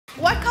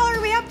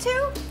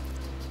to?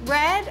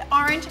 Red,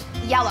 orange,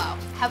 yellow.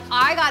 Have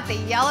I got the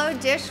yellow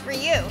dish for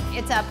you?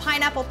 It's a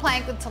pineapple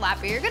plank with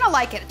tilapia. You're gonna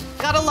like it.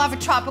 Gotta love a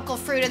tropical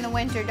fruit in the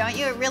winter, don't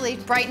you? It really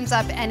brightens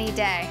up any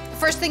day. The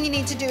first thing you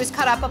need to do is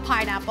cut up a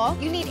pineapple.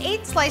 You need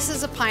 8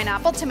 slices of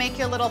pineapple to make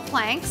your little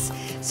planks.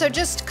 So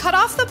just cut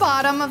off the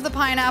bottom of the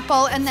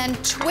pineapple and then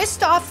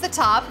twist off the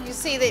top. You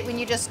see that when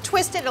you just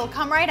twist it, it'll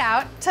come right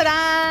out.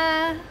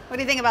 Ta-da! What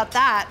do you think about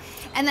that?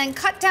 And then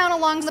cut down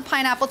along the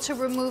pineapple to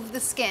remove the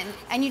skin.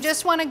 And you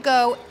just want to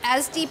go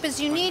as deep as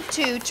you need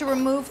to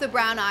remove the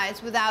brown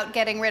eyes without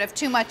getting rid of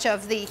too much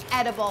of the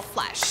edible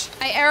flesh.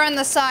 I err on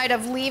the side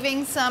of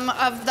leaving some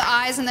of the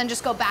eyes and then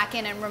just go back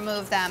in and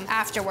remove them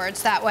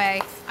afterwards. That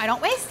way I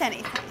don't waste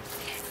anything.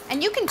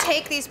 And you can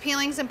take these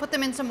peelings and put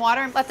them in some water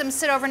and let them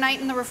sit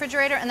overnight in the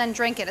refrigerator and then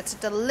drink it. It's a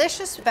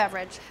delicious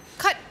beverage.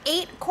 Cut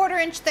 8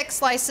 1/4-inch thick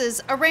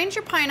slices. Arrange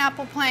your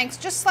pineapple planks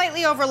just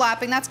slightly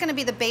overlapping. That's gonna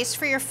be the base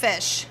for your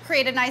fish.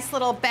 Create a nice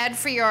little bed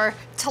for your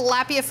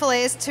tilapia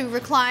fillets to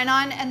recline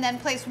on, and then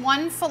place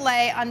 1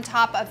 fillet on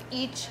top of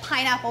each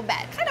pineapple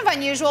bed. Kind of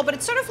unusual, but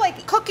it's sort of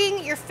like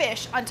cooking your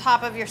fish on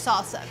top of your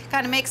salsa.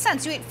 Kind of makes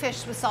sense. You eat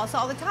fish with salsa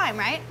all the time,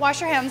 right? Wash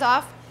your hands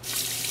off.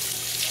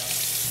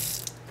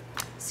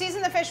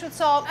 Season the fish with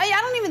salt. I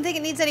don't even think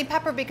it needs any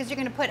pepper because you're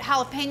gonna put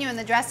jalapeno in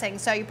the dressing,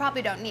 so you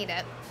probably don't need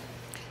it.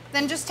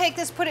 Then just take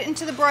this, put it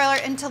into the broiler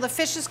until the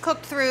fish is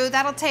cooked through.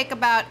 That'll take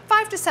about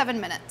 5 to 7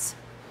 minutes.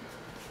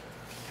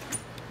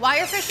 While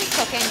your fish is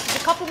cooking, there's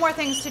a couple more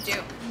things to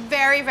do.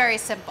 Very, very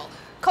simple.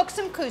 Cook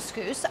some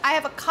couscous. I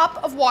have a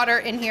cup of water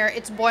in here,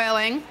 it's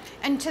boiling.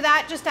 And to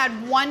that, just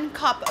add 1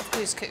 cup of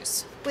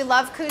couscous. We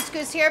love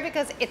couscous here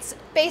because it's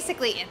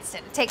basically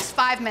instant. It takes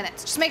 5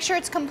 minutes. Just make sure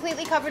it's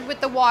completely covered with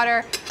the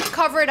water,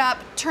 cover it up,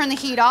 turn the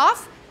heat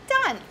off,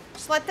 done.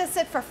 Just let this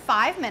sit for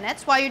 5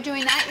 minutes. While you're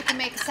doing that, you can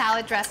make a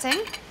salad dressing.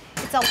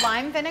 It's a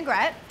lime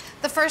vinaigrette.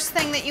 The first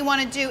thing that you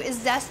want to do is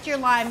zest your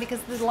lime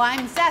because the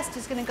lime zest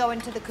is going to go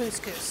into the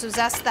couscous. So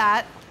zest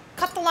that.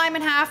 Cut the lime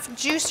in half,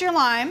 juice your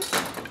lime.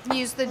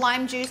 Use the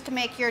lime juice to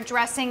make your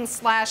dressing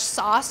 /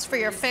 sauce for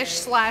your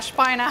fish /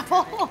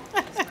 pineapple.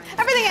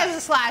 Everything has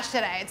a slash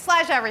today. It's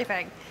slash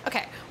everything.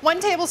 Okay, 1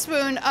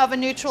 tablespoon of a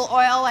neutral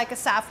oil like a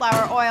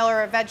safflower oil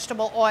or a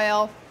vegetable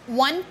oil.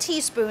 1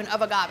 teaspoon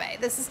of agave.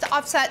 This is to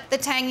offset the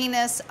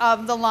tanginess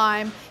of the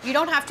lime. You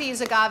don't have to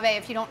use agave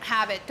if you don't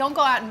have it. Don't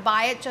go out and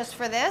buy it just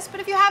for this, but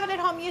if you have it at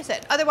home, use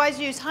it. Otherwise,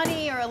 use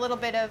honey or a little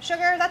bit of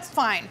sugar, that's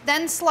fine.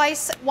 Then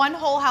slice 1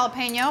 whole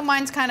jalapeno.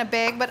 Mine's kind of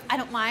big, but I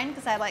don't mind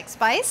because I like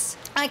spice.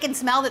 I can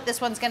smell that this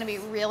one's gonna be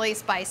really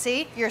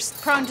spicy. If you're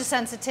prone to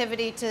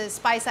sensitivity to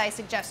spice, I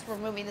suggest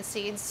removing the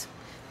seeds.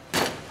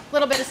 A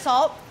little bit of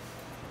salt,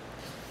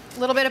 a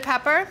little bit of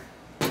pepper,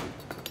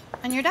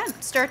 and you're done.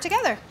 Stir it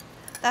together.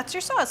 That's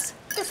your sauce.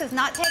 This has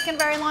not taken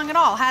very long at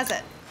all, has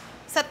it?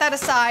 Set that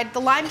aside.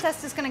 The lime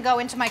zest is gonna go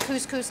into my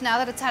couscous now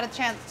that it's had a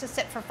chance to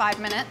sit for 5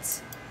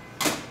 minutes.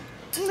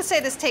 I'm gonna say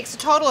this takes a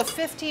total of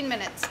 15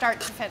 minutes, start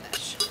to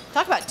finish.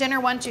 Talk about dinner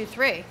 1, 2,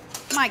 3.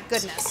 My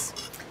goodness.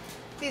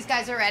 These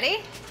guys are ready.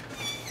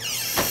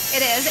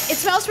 It is. It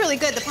smells really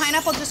good. The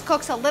pineapple just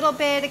cooks a little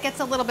bit. It gets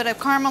a little bit of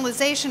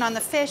caramelization on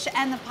the fish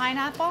and the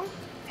pineapple.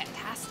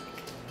 Fantastic.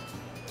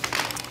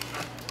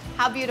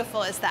 How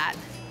beautiful is that?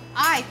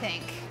 I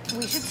think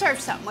we should serve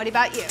some. What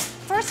about you?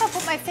 First, I'll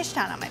put my fish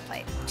down on my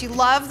plate. Do you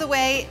love the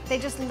way they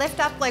just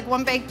lift up like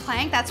one big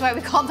plank? That's why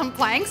we call them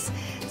planks.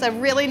 It's a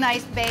really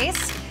nice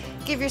base.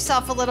 Give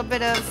yourself a little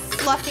bit of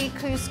fluffy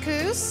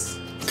couscous.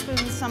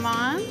 Spoon some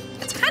on.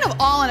 It's kind of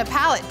all in a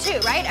palette too,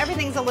 right?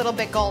 Everything's a little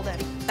bit golden.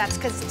 That's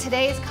because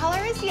today's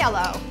color is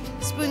yellow.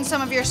 Spoon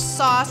some of your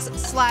sauce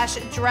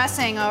 /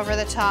 dressing over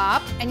the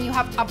top, and you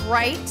have a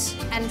bright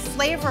and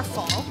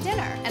flavorful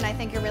dinner. And I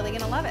think you're really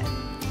gonna love it.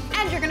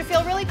 And you're gonna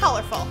feel really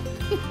colorful.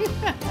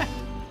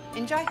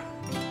 Enjoy.